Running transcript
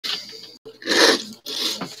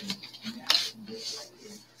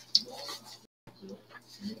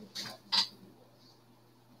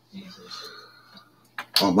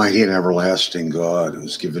Almighty and everlasting God, who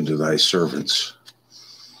is given to thy servants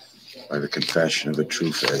by the confession of a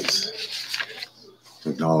true faith,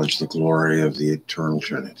 to acknowledge the glory of the eternal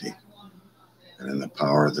Trinity, and in the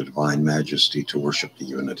power of the divine majesty to worship the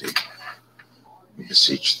unity. We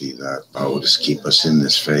beseech thee that thou wouldest keep us in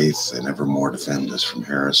this faith and evermore defend us from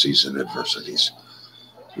heresies and adversities.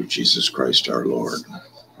 Through Jesus Christ our Lord.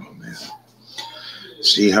 Amen.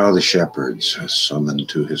 See how the shepherds, summoned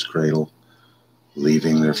to his cradle,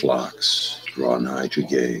 leaving their flocks, draw nigh to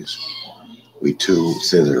gaze. We too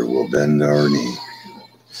thither will bend our knee.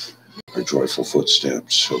 Our joyful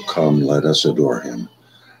footsteps, so come, let us adore him.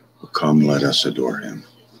 Oh, come, let us adore him.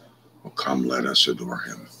 Oh, come, let us adore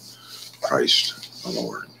him. Christ the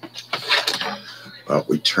Lord. But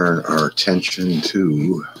we turn our attention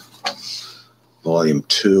to Volume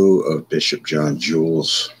 2 of Bishop John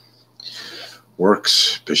Jewell's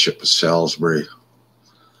works, Bishop of Salisbury,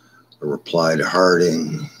 a reply to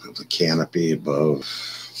Harding of the canopy above,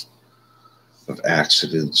 of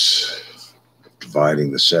accidents,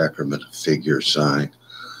 dividing the sacrament of figure, sign,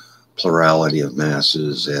 plurality of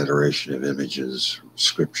masses, adoration of images,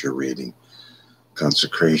 scripture reading,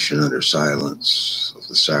 consecration under silence, of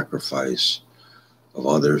the sacrifice, of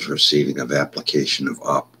others receiving of application of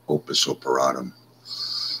opus operatum,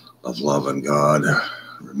 of love and God,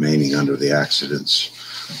 remaining under the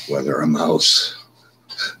accidents, whether a mouse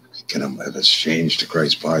if it's changed to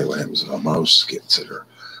Christ's body, what happens if a mouse gets it or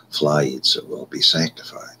fly eats it, will it be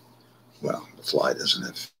sanctified? Well, the fly doesn't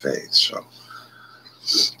have faith, so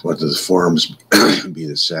what do the forms be?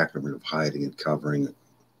 The sacrament of hiding and covering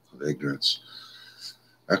of ignorance.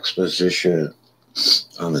 Exposition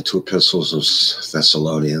on the two epistles of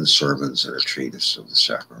Thessalonians, sermons, and a treatise of the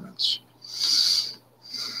sacraments.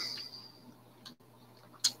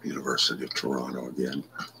 University of Toronto again.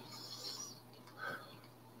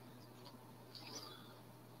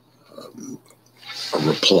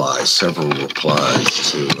 Several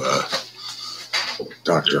replies to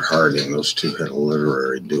Dr. Harding. Those two had a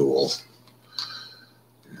literary duel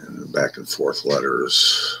and back and forth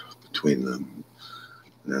letters between them,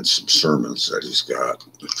 and then some sermons that he's got,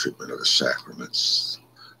 the treatment of the sacraments,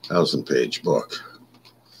 1,000-page book.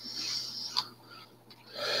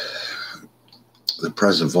 The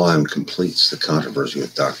present volume completes the controversy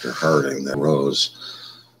with Dr. Harding that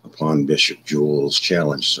arose upon Bishop Jewell's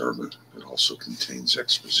challenge sermon. It also contains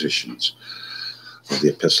expositions of the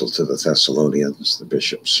epistle to the Thessalonians, the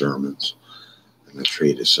bishop's sermons, and the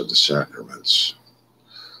treatise of the sacraments.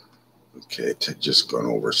 Okay, just gone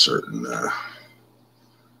over certain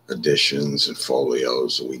editions and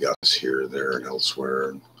folios that we got here, there, and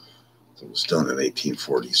elsewhere. It was done in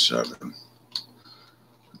 1847.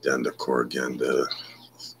 Addenda Corrigenda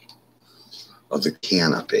of the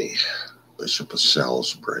canopy, Bishop of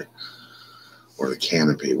Salisbury, or the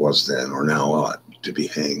canopy was then or now ought to be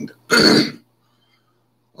hanged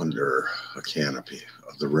under a canopy,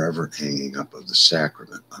 of the reverent hanging up of the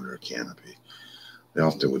sacrament under a canopy. They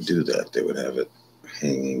often would do that. They would have it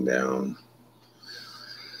hanging down.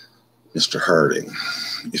 Mr. Harding,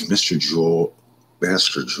 if Master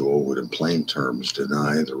Jewell would in plain terms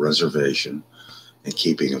deny the reservation and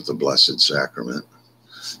keeping of the Blessed Sacrament,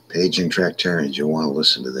 Page and Tractarians, you'll want to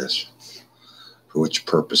listen to this, for which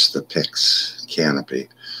purpose the pyx, canopy,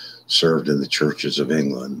 served in the churches of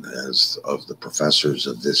England as of the professors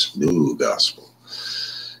of this new gospel.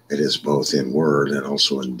 It is both in word and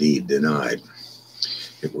also in deed denied.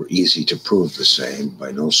 It were easy to prove the same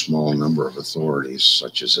by no small number of authorities,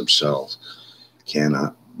 such as himself,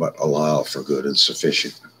 cannot but allow for good and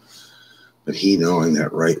sufficient. But he, knowing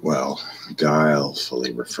that right well,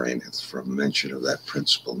 guilefully refraineth from mention of that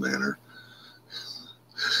principal manner.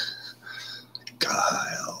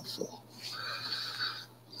 Guileful.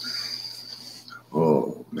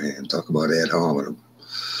 Oh, man, talk about ad hominem.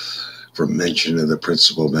 From mention of the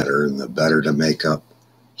principal matter, and the better to make up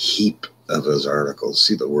heap of his articles.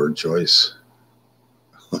 See the word choice?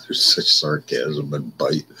 There's such sarcasm and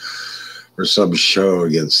bite. For some show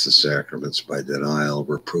against the sacraments by denial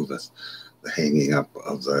reproveth the hanging up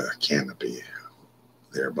of the canopy,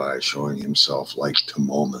 thereby showing himself like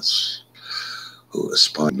Timomus, who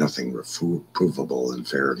espied nothing reprovable in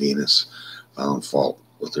fair Venus, found fault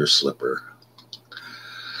with her slipper.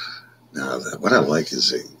 Now, what I like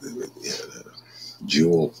is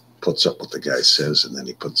Jewell puts up what the guy says, and then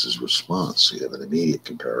he puts his response. So you have an immediate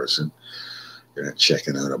comparison. You're not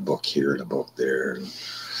checking out a book here and a book there.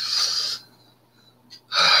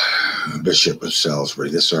 Bishop of Salisbury,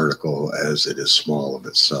 this article, as it is small of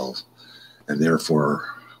itself, and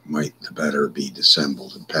therefore might the better be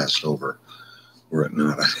dissembled and passed over, were it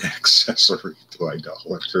not an accessory to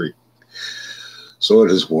idolatry. So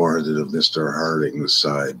it is warranted of Mr. Harding's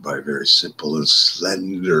side by very simple and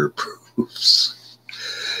slender proofs,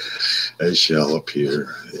 as shall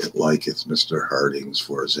appear. It liketh Mr. Harding's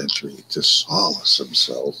for his entry to solace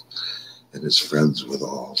himself and his friends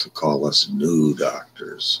withal, to call us new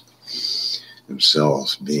doctors,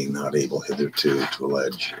 himself being not able hitherto to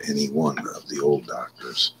allege any one of the old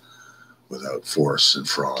doctors without force and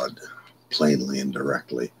fraud, plainly and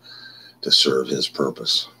directly, to serve his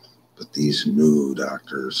purpose. But these new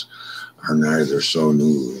doctors are neither so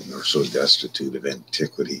new nor so destitute of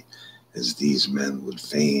antiquity as these men would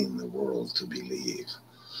fain the world to believe.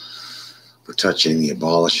 For touching the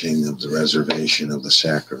abolishing of the reservation of the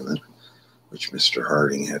sacrament, which Mr.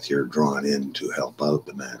 Harding hath here drawn in to help out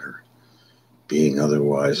the matter, being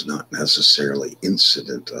otherwise not necessarily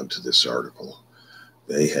incident unto this article,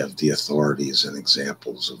 they have the authorities and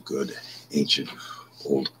examples of good ancient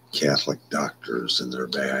old Catholic doctors in their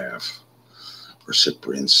behalf. For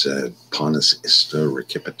Cyprian said, Ponus ista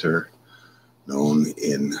recipiter, non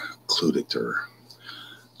includitur.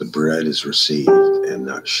 The bread is received and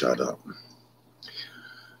not shut up.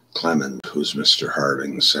 Clement, whose Mr.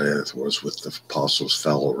 Harding saith was with the apostles'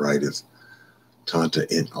 fellow, writeth,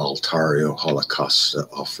 Tanta in altario holocausta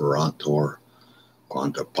offerantur,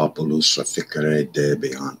 quanta populus efficere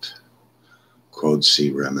debeant, quod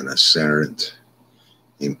si reminiscerent,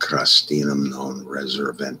 in crastinum non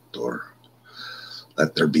reserventur.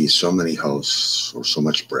 Let there be so many hosts or so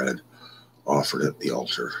much bread offered at the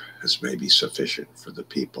altar as may be sufficient for the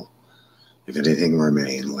people. If anything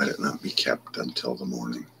remain, let it not be kept until the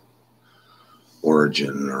morning.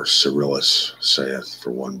 Origen or Cyrillus saith,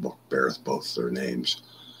 for one book beareth both their names,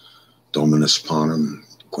 Dominus panem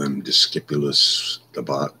quem discipulus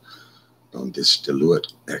dabat, non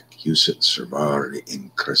distiluit ec usit servare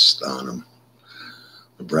in Christanum.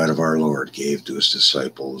 The bread of our Lord gave to his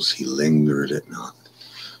disciples, he lingered it not,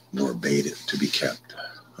 nor bade it to be kept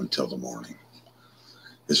until the morning.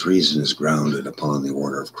 His reason is grounded upon the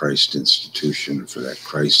order of Christ's institution, for that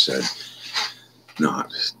Christ said,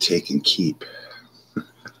 not take and keep,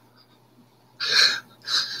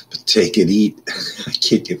 but take and eat. I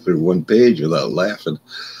can't get through one page without laughing.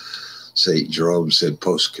 St. Jerome said,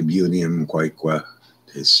 post communium quaeque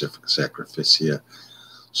te sacrificia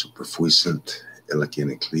superfuisant illic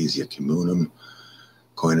in ecclesia communum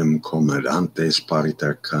coinum commodantes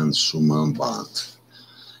pariter consumambant.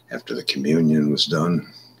 After the communion was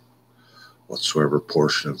done, whatsoever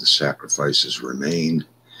portion of the sacrifices remained,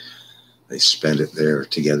 they spent it there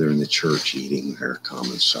together in the church, eating their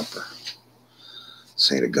common supper.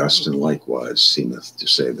 St. Augustine likewise seemeth to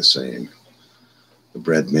say the same. The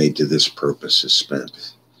bread made to this purpose is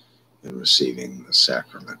spent in receiving the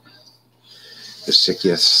sacrament.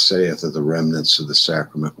 Hesychius saith that the remnants of the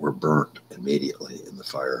sacrament were burnt immediately in the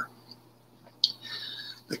fire.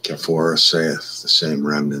 The Caphora saith the same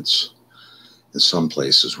remnants in some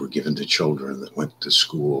places were given to children that went to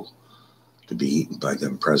school to be eaten by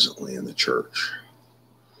them presently in the church.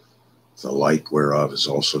 The like whereof is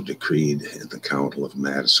also decreed in the Council of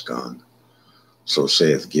Madiscon. So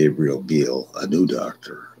saith Gabriel Beale, a new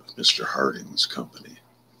doctor of Mr. Harding's company.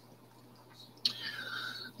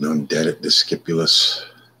 Non dedit discipulus,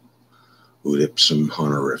 ut ipsum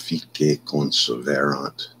honorifice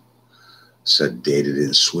conserverant, sed dated in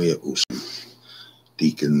suia usum,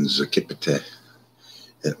 deacons accipite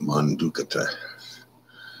et manducata.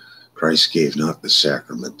 Christ gave not the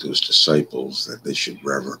sacrament to his disciples that they should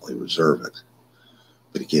reverently reserve it,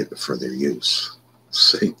 but he gave it for their use.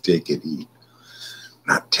 Say, take and eat,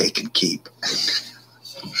 not take and keep.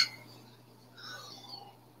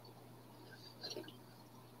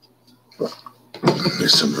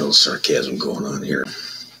 There's some real sarcasm going on here.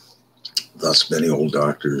 Thus many old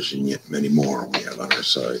doctors and yet many more we have on our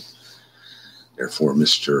side. Therefore,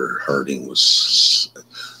 Mr. Harding was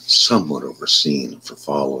somewhat overseen for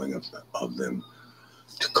following of them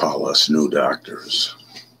to call us new doctors.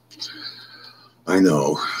 I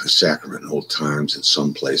know the sacrament in old times in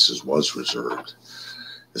some places was reserved,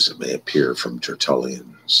 as it may appear from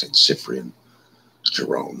Tertullian, St. Cyprian,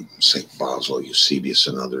 Jerome, St. Basil, Eusebius,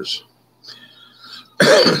 and others.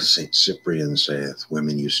 St. Cyprian saith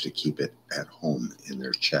women used to keep it at home in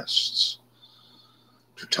their chests.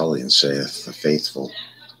 Tertullian saith the faithful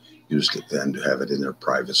used it then to have it in their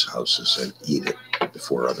private houses and eat it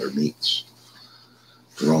before other meats.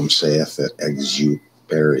 Jerome saith that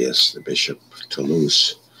Exuperius, the bishop of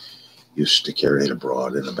Toulouse, used to carry it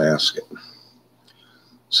abroad in a basket.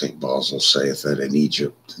 St. Basil saith that in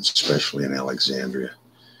Egypt, and especially in Alexandria,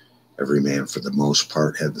 every man for the most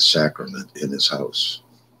part had the sacrament in his house.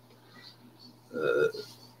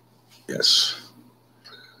 Yes.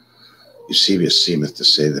 Eusebius seemeth to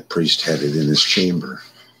say the priest had it in his chamber.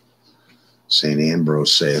 St.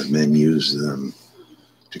 Ambrose saith men use them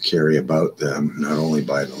to carry about them, not only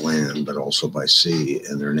by the land, but also by sea,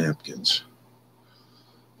 in their napkins.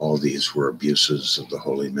 All these were abuses of the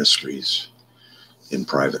holy mysteries, in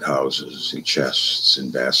private houses, in chests,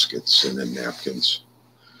 in baskets, and in napkins.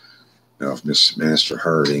 Now, if Master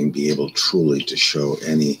Harding be able truly to show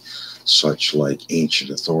any such like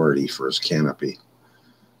ancient authority for his canopy,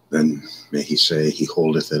 then may he say he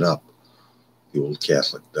holdeth it up, the old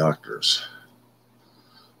Catholic doctors.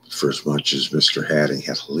 But for as much as Mr. Harding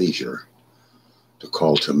hath leisure to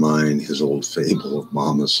call to mind his old fable of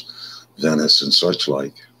Momus, Venice, and such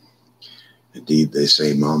like, indeed they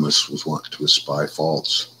say Momus was wont to espy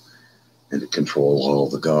faults, and to control all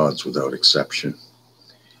the gods without exception,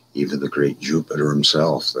 even the great Jupiter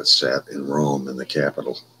himself that sat in Rome in the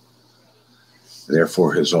Capitol.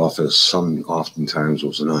 Therefore his office oftentimes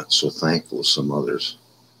was not so thankful as some others.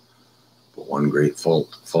 But one great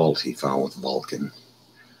fault he found with Vulcan,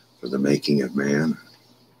 for the making of man,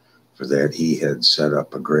 for that he had set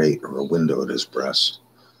up a grate or a window at his breast,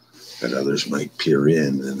 that others might peer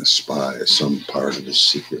in and espy some part of his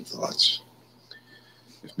secret thoughts.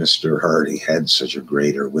 If Mr. Harding had such a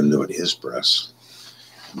grate or window at his breast,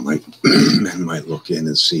 men might look in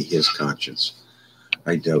and see his conscience.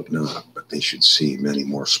 I doubt not, but they should see many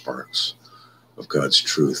more sparks of God's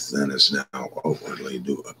truth than is now outwardly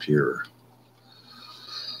do appear.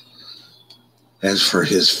 As for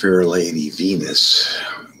his fair lady Venus,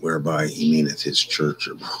 whereby he meaneth his church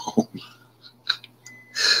of Rome,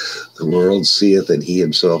 the world seeth and he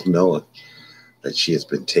himself knoweth that she hath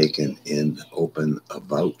been taken in open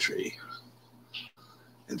avowry.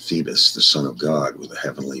 And Phoebus, the Son of God, with the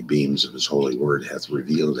heavenly beams of his holy word, hath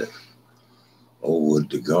revealed it. O would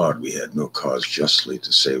to God we had no cause justly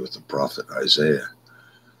to say with the prophet Isaiah,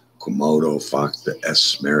 Quomodo facta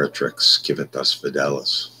es meretrix civitas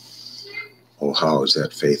fidelis. Oh, how is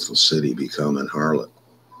that faithful city become an harlot?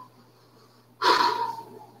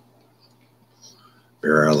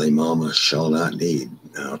 Verily, Mama shall not need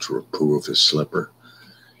now to reprove his slipper.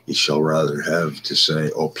 He shall rather have to say,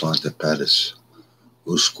 O planta pedis,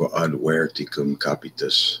 usque ad verticum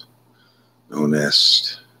capitis, non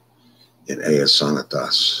est in ea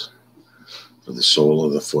sanitas. For the sole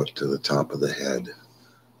of the foot to the top of the head,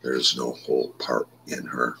 there is no whole part in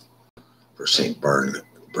her. For St.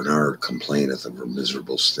 Bernard complaineth of her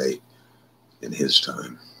miserable state in his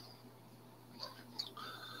time.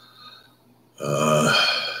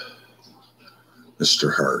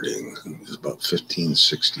 Mr. Harding is about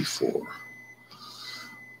 1564.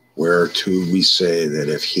 Whereto we say that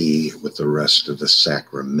if he, with the rest of the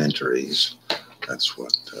sacramentaries, that's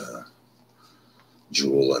what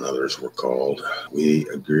Jewel and others were called,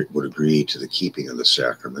 would agree to the keeping of the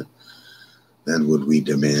sacrament, then would we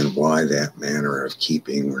demand why that manner of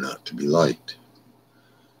keeping were not to be liked.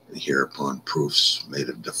 And hereupon proofs made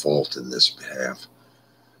of default in this behalf,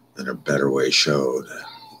 that a better way showed,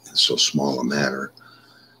 in so small a matter,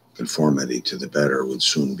 conformity to the better would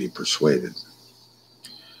soon be persuaded.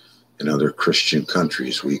 In other Christian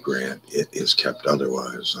countries, we grant, it is kept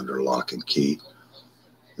otherwise, under lock and key,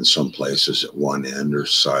 in some places at one end or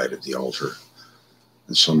side of the altar,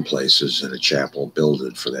 in some places in a chapel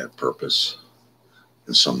builded for that purpose,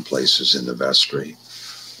 in some places in the vestry,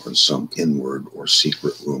 or in some inward or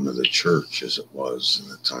secret room of the church, as it was in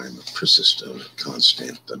the time of Chrysostom at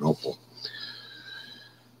Constantinople.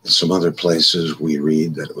 In some other places we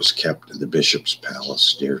read that it was kept in the bishop's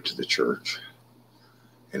palace near to the church,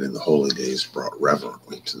 and in the holy days brought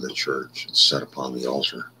reverently to the church and set upon the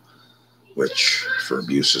altar, which, for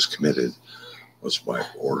abuses committed, was by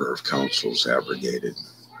order of councils abrogated.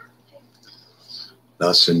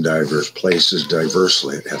 Thus in divers places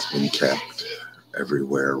diversely it hath been kept,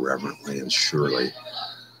 everywhere reverently and surely,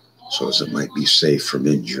 so as it might be safe from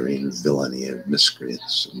injury and villainy of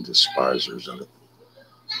miscreants and despisers of it.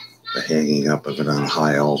 The hanging up of it on a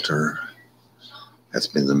high altar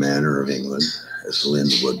hath been the manner of England, as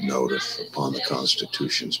Lindwood noteth upon the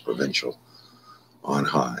constitutions provincial, on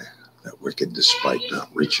high, that wicked despite not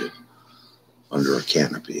reach it, under a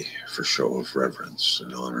canopy, for show of reverence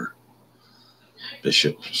and honor.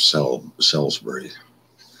 Bishop Salisbury.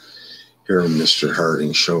 Here Mr.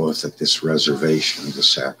 Harding showeth that this reservation of the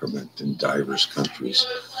sacrament in divers countries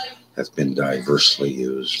hath been diversely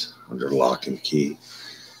used, under lock and key,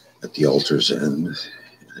 at the altar's end,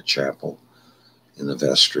 in a chapel, in the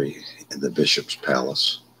vestry, in the bishop's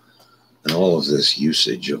palace, and all of this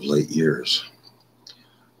usage of late years.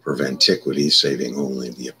 For of antiquity, saving only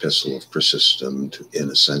the epistle of Chrysostom to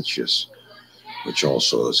Innocentius, which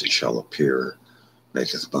also, as it shall appear,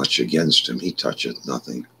 maketh much against him, he toucheth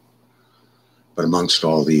nothing. But amongst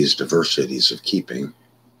all these diversities of keeping,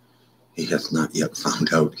 he hath not yet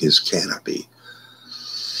found out his canopy.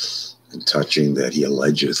 And touching that he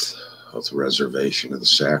allegeth of the reservation of the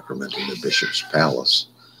sacrament in the bishop's palace,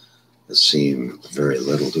 it seemed very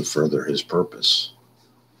little to further his purpose.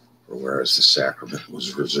 For whereas the sacrament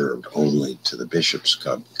was reserved only to the bishop's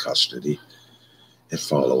custody, it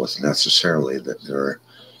followeth necessarily that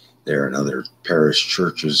there in other parish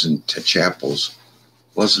churches and chapels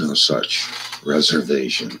was no such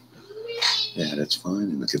reservation. Yeah, that's fine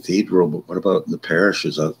in the cathedral, but what about in the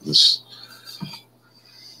parishes out in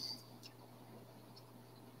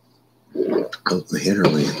the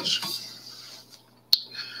hinterlands?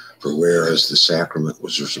 For whereas the sacrament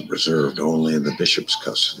was reserved only in the bishop's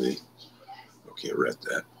custody. Okay, I read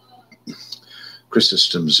that.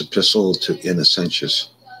 Chrysostom's epistle to Innocentius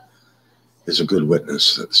is a good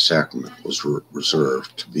witness that the sacrament was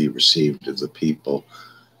reserved to be received of the people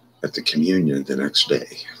at the communion the next day,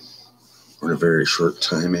 or in a very short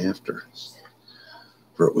time after.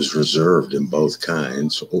 For it was reserved in both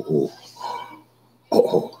kinds. And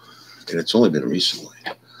it's only been recently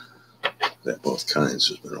that both kinds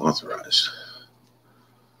has been authorized.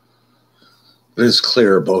 It is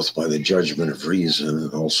clear both by the judgment of reason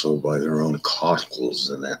and also by their own cautels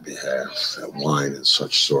in that behalf that wine in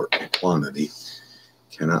such sort of quantity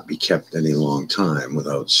cannot be kept any long time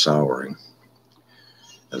without souring.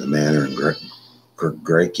 And the manner in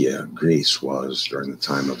Graecia, Greece, was during the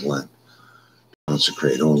time of Lent to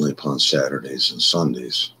consecrate only upon Saturdays and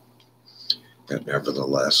Sundays, and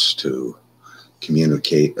nevertheless to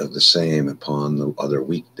communicate of the same upon the other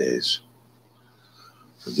weekdays.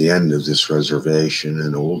 For the end of this reservation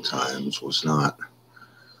in old times was not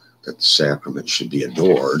that the sacrament should be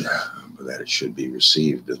adored, but that it should be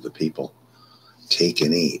received of the people. Take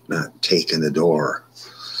and eat, not take and adore.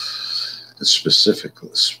 And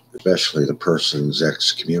specifically, especially the persons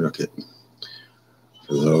excommunicate.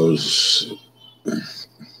 For those,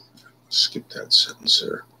 skip that sentence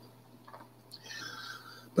there.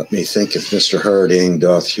 But methinks if Mr. Harding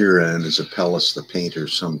doth herein, as Apelles the painter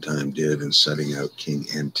sometime did in setting out King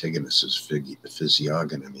Antigonus's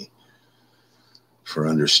physiognomy, for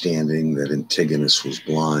understanding that Antigonus was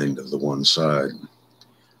blind of the one side,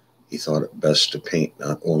 he thought it best to paint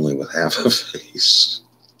not only with half a face,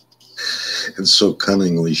 and so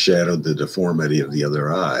cunningly shadowed the deformity of the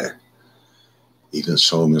other eye. Even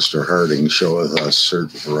so Mr. Harding showeth us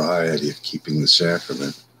certain variety of keeping the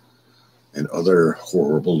sacrament, and other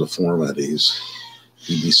horrible deformities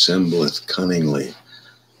he dissembleth cunningly,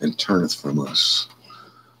 and turneth from us.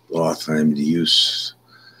 Loth I am to use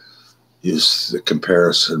the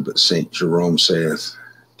comparison, but St. Jerome saith,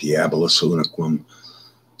 Diabolus unicum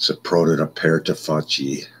seprodit aperta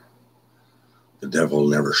facie. The devil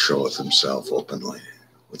never showeth himself openly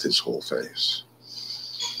with his whole face.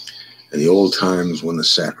 In the old times when the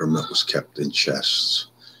sacrament was kept in chests,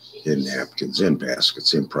 in napkins, in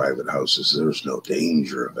baskets, in private houses, there was no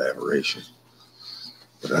danger of aberration.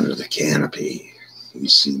 But under the canopy, we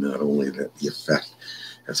see not only that the effect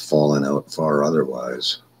hath fallen out far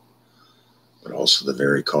otherwise, but also the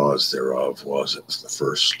very cause thereof was at the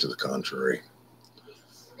first to the contrary.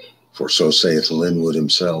 For so saith Linwood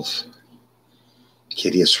himself,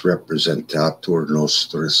 Citius representatur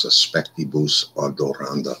nostris aspectibus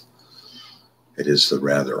adoranda. It is the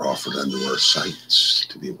rather offered unto our sights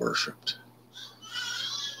to be worshipped.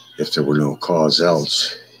 If there were no cause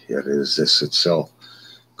else, yet is this itself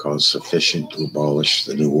cause sufficient to abolish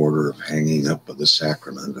the new order of hanging up of the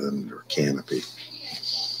sacrament under canopy.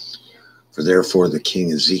 For therefore the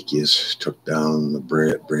king Ezekias took down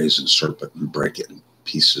the brazen serpent and brake it in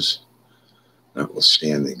pieces,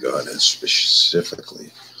 notwithstanding God had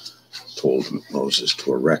specifically told Moses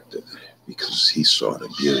to erect it, because he saw it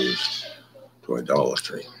abused to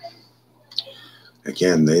idolatry.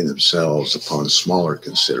 Again, they themselves, upon smaller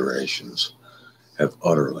considerations, have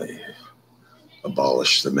utterly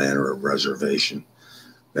abolished the manner of reservation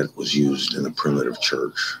that was used in the primitive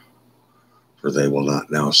church, for they will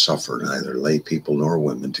not now suffer neither lay people nor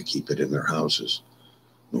women to keep it in their houses,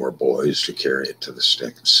 nor boys to carry it to the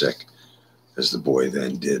sick, as the boy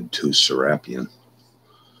then did to Serapion,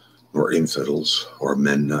 nor infidels, or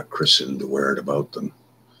men not christened to wear it about them,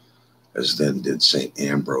 as then did St.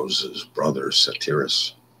 Ambrose's brother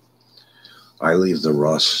Satyrus. I leave the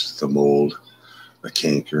rust, the mold, the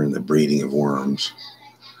canker, and the breeding of worms,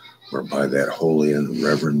 whereby that holy and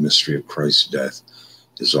reverend mystery of Christ's death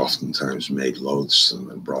is oftentimes made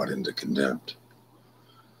loathsome and brought into contempt.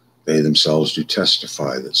 They themselves do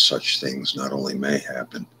testify that such things not only may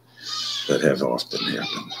happen, but have often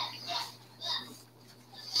happened.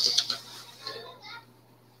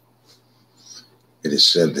 It is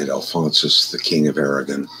said that Alphonsus, the King of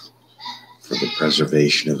Aragon, for the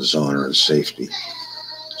preservation of his honor and safety,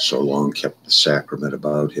 so long kept the sacrament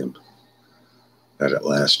about him that at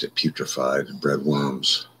last it putrefied and bred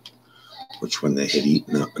worms, which when they had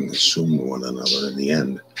eaten up and consumed one another, in the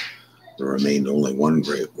end there remained only one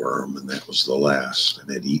great worm, and that was the last, and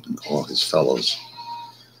had eaten all his fellows.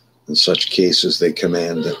 In such cases they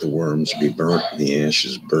command that the worms be burnt and the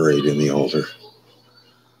ashes buried in the altar.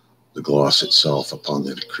 The gloss itself upon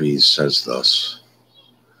the decrees says thus: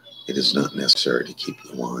 it is not necessary to keep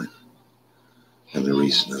the wine. And the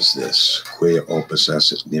reason is this: quia opus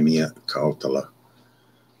esset nimia cautela,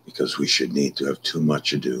 because we should need to have too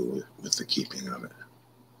much ado with the keeping of it.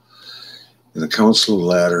 In the Council of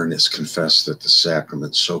Lateran it's confessed that the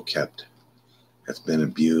sacrament so kept hath been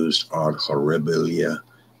abused ad horribilia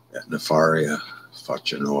et nefaria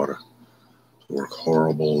facinora, to work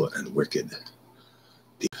horrible and wicked.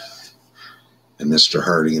 And Mr.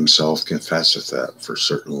 Harding himself confesseth that, for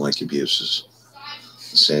certain like abuses,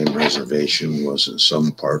 the same reservation was in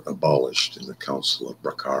some part abolished in the Council of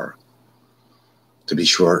Bracara. To be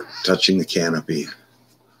short, touching the canopy,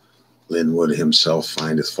 Linwood himself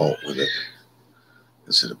findeth fault with it,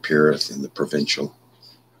 as it appeareth in the Provincial.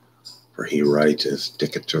 For he writeth,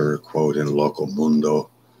 Dicatur quod in loco mundo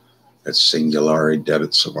et singulare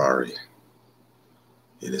debit savari.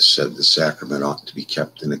 It is said the sacrament ought to be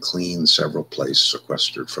kept in a clean several place,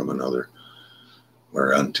 sequestered from another,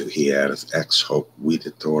 whereunto he addeth ex hoc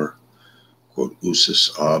videtur, quod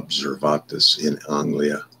usus observatus in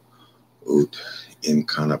Anglia, ut in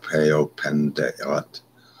canapeo pendeat,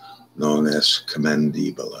 non est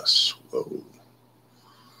commendabilis. Whoa.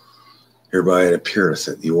 Hereby it appeareth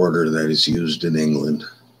that the order that is used in England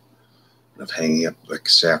of hanging up the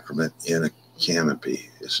sacrament in a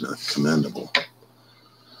canopy is not commendable.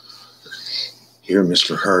 Here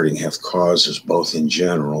Mr. Harding hath causes both in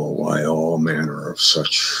general why all manner of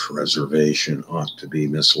such reservation ought to be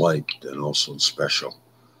misliked, and also in special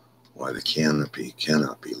why the canopy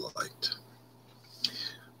cannot be liked.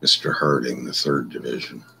 Mr. Harding, the third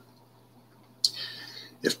division.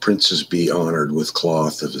 If princes be honored with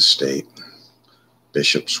cloth of estate,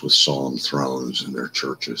 bishops with solemn thrones in their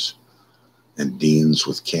churches, and deans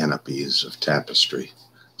with canopies of tapestry,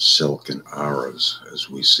 silk and arras, as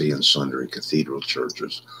we see in sundry cathedral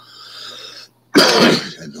churches,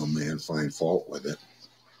 and no man find fault with it,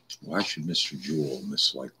 why should Mr. Jewell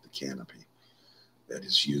mislike the canopy that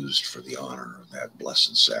is used for the honor of that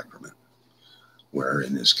blessed sacrament,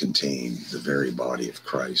 wherein is contained the very body of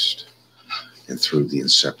Christ, and through the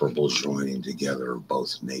inseparable joining together of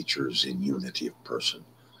both natures in unity of person,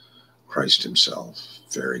 Christ himself,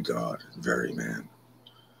 very God and very man?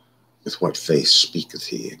 With what face speaketh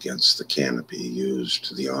he against the canopy used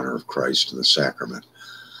to the honor of Christ in the sacrament,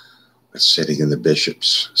 that sitting in the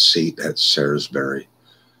bishop's seat at Salisbury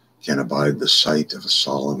can abide the sight of a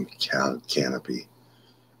solemn canopy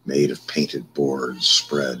made of painted boards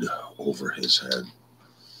spread over his head?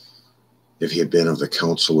 If he had been of the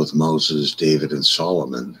council with Moses, David, and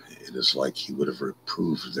Solomon, it is like he would have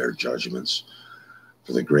reproved their judgments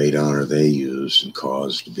for the great honor they used and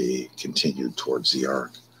caused to be continued towards the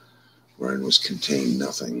ark, wherein was contained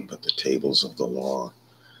nothing but the tables of the law,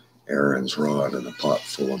 Aaron's rod, and a pot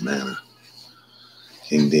full of manna.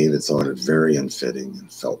 King David thought it very unfitting,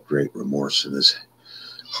 and felt great remorse in his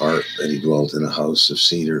heart that he dwelt in a house of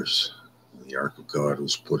cedars. The ark of God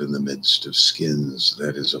was put in the midst of skins,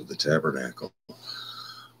 that is, of the tabernacle,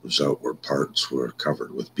 whose outward parts were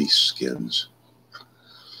covered with beast skins.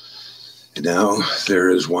 And now there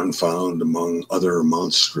is one found among other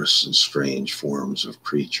monstrous and strange forms of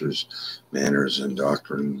creatures, manners, and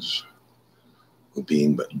doctrines, who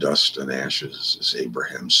being but dust and ashes, as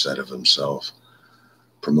Abraham said of himself,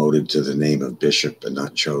 promoted to the name of bishop and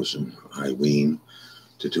not chosen, I ween,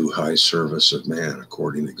 to do high service of man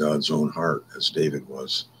according to God's own heart, as David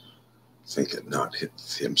was, thinketh not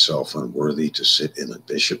himself unworthy to sit in a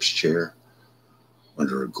bishop's chair,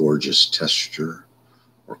 under a gorgeous texture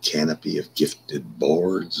or canopy of gifted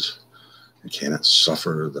boards, and cannot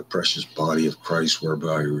suffer the precious body of Christ,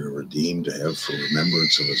 whereby we are redeemed, to have for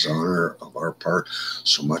remembrance of his honor of our part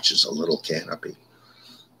so much as a little canopy.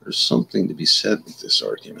 There's something to be said with this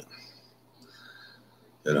argument.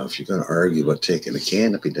 You know, if you're going to argue about taking the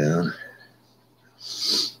canopy down,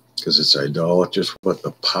 because it's idolatrous, what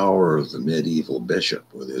the power of the medieval bishop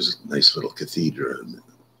with his nice little cathedral.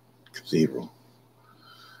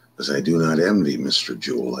 As I do not envy Mr.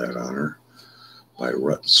 Jewell that honor, by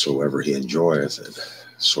whatsoever he enjoyeth it,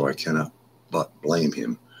 so I cannot but blame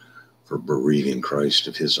him for bereaving Christ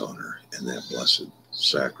of his honor in that blessed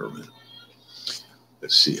sacrament.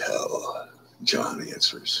 Let's see how John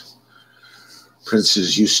answers,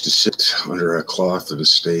 princes used to sit under a cloth of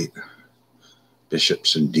estate,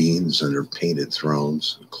 bishops and deans under painted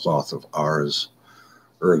thrones, a cloth of ars.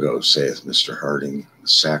 Ergo, saith Mr. Harding, the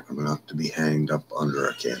sacrament ought to be hanged up under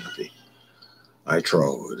a canopy. I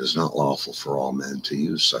trow it is not lawful for all men to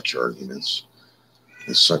use such arguments.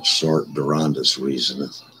 In such sort Durandus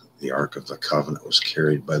reasoneth, the ark of the covenant was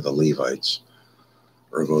carried by the Levites.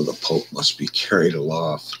 Ergo the Pope must be carried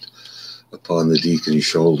aloft upon the deacon's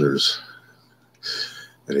shoulders.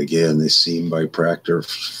 And again, they seem by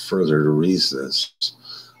practice further to reason this.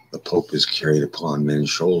 The Pope is carried upon men's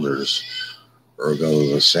shoulders. Ergo,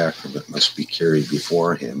 the sacrament must be carried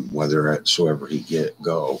before him, whithersoever he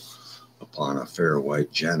go, upon a fair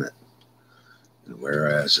white jennet. And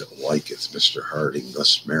whereas it liketh Mr. Harding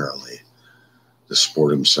thus merrily to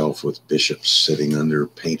sport himself with bishops sitting under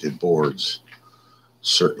painted boards,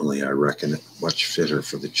 certainly I reckon it much fitter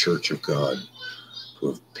for the Church of God to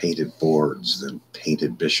have painted boards than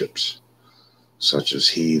painted bishops, such as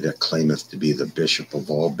he that claimeth to be the bishop of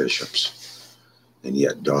all bishops, and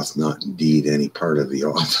yet doth not indeed any part of the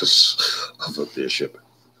office of a bishop.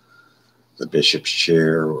 The bishop's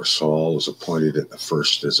chair or stall is appointed at the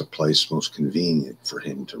first as a place most convenient for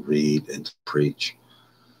him to read and to preach.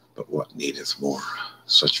 But what needeth more?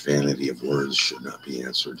 Such vanity of words should not be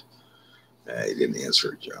answered. He didn't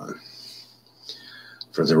answer it, John.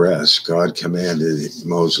 For the rest, God commanded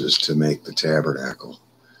Moses to make the tabernacle,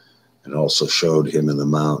 and also showed him in the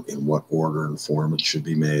mount in what order and form it should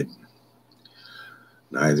be made.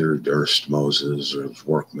 Neither durst Moses or his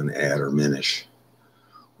workmen add or minish,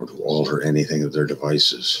 or to alter anything of their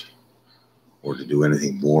devices, or to do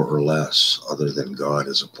anything more or less other than God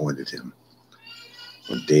has appointed him.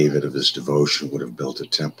 When David of his devotion would have built a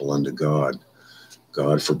temple unto God,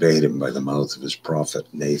 God forbade him by the mouth of his prophet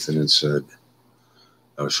Nathan, and said,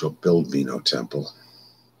 Thou shalt build me no temple.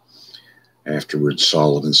 Afterwards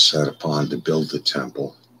Solomon set upon to build the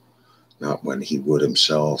temple, not when he would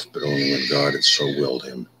himself, but only when God had so willed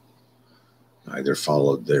him. Neither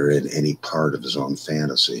followed therein any part of his own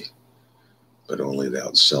fantasy, but only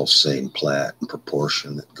that self-same plat and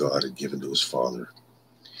proportion that God had given to his father.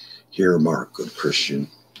 Here mark, good Christian,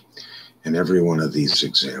 in every one of these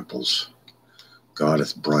examples, God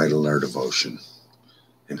hath bridled our devotion,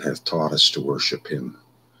 and hath taught us to worship him,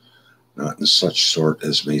 not in such sort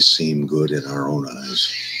as may seem good in our own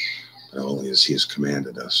eyes, but only as he has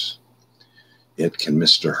commanded us. Yet can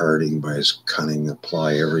Mr. Harding, by his cunning,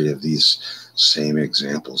 apply every of these same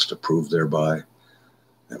examples to prove thereby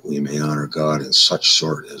that we may honor God in such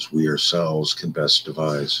sort as we ourselves can best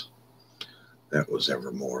devise. That was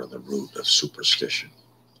evermore the root of superstition.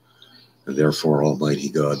 And therefore Almighty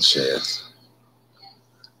God saith,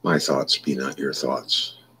 My thoughts be not your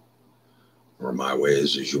thoughts, or my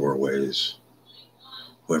ways as your ways.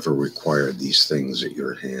 Whoever required these things at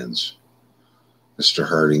your hands? Mr.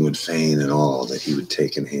 Harding would fain in all that he would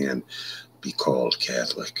take in hand be called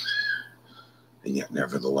Catholic, and yet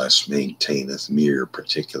nevertheless maintaineth mere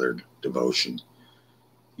particular devotion,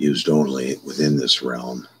 used only within this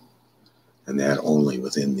realm, and that only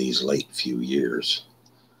within these late few years,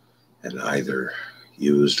 and either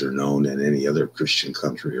used or known in any other Christian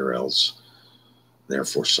country or else,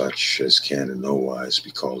 therefore such as can in no wise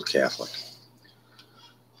be called Catholic.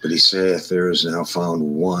 But he saith there is now found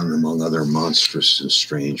one among other monstrous and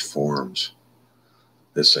strange forms.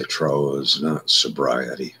 This I trow is not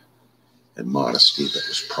sobriety and modesty that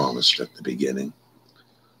was promised at the beginning.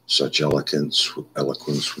 Such eloquence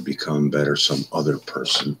would become better some other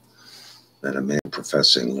person than a man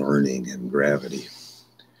professing learning and gravity.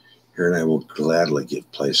 Herein I will gladly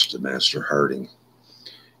give place to Master Harding.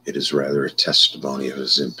 It is rather a testimony of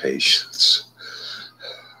his impatience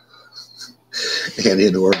and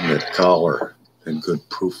inordinate choler, and good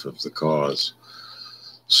proof of the cause.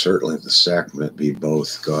 Certainly if the sacrament be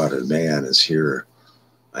both God and man, as here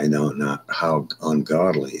I know not how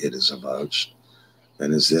ungodly it is avouched,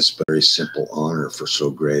 then is this very simple honor for so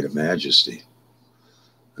great a majesty.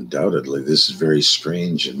 Undoubtedly this is very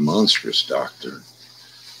strange and monstrous doctrine,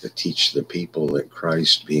 that teach the people that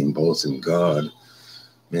Christ, being both in God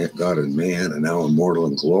and man, and now immortal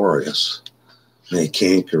and glorious, may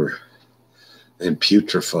canker and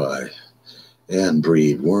putrefy and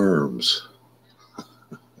breed worms.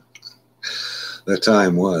 The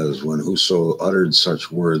time was when whoso uttered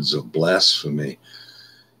such words of blasphemy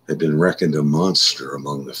had been reckoned a monster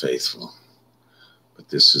among the faithful. But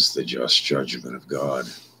this is the just judgment of God.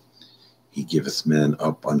 He giveth men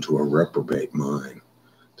up unto a reprobate mind,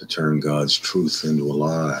 to turn God's truth into a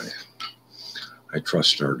lie. I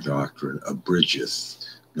trust our doctrine abridgeth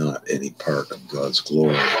not any part of God's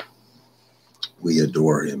glory. We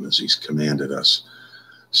adore him as he's commanded us,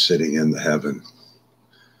 sitting in the heaven.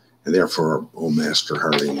 And therefore, O Master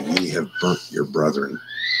Harding, ye have burnt your brethren,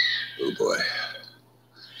 oh boy,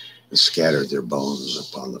 and scattered their bones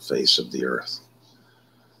upon the face of the earth,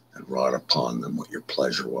 and wrought upon them what your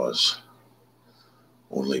pleasure was,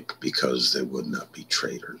 only because they would not be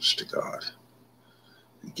traitors to God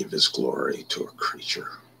and give his glory to a creature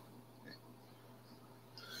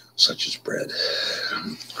such as bread.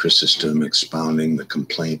 Chrysostom, expounding the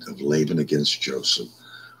complaint of Laban against Joseph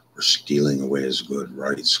for stealing away his good,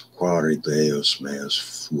 writes, Quare Deus meus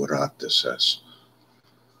furatus es.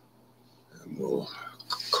 And we'll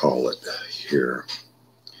call it here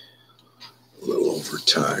a little over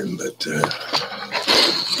time, but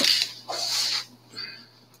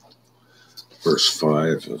verse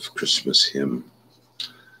 5 of Christmas hymn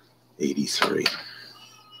 83.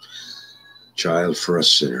 Child, for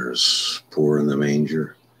us sinners, poor in the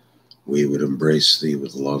manger, we would embrace thee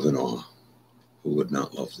with love and awe. Who would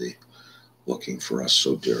not love thee, looking for us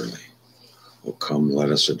so dearly? Oh, come,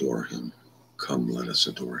 let us adore him. Come, let us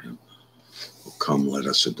adore him. Oh, come, let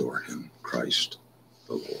us adore him, Christ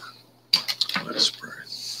the Lord. Let us pray.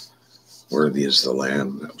 Worthy is the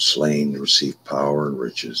Lamb that was slain to receive power and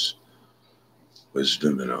riches,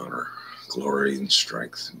 wisdom and honor, glory and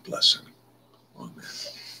strength and blessing. Amen.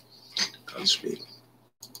 Godspeed.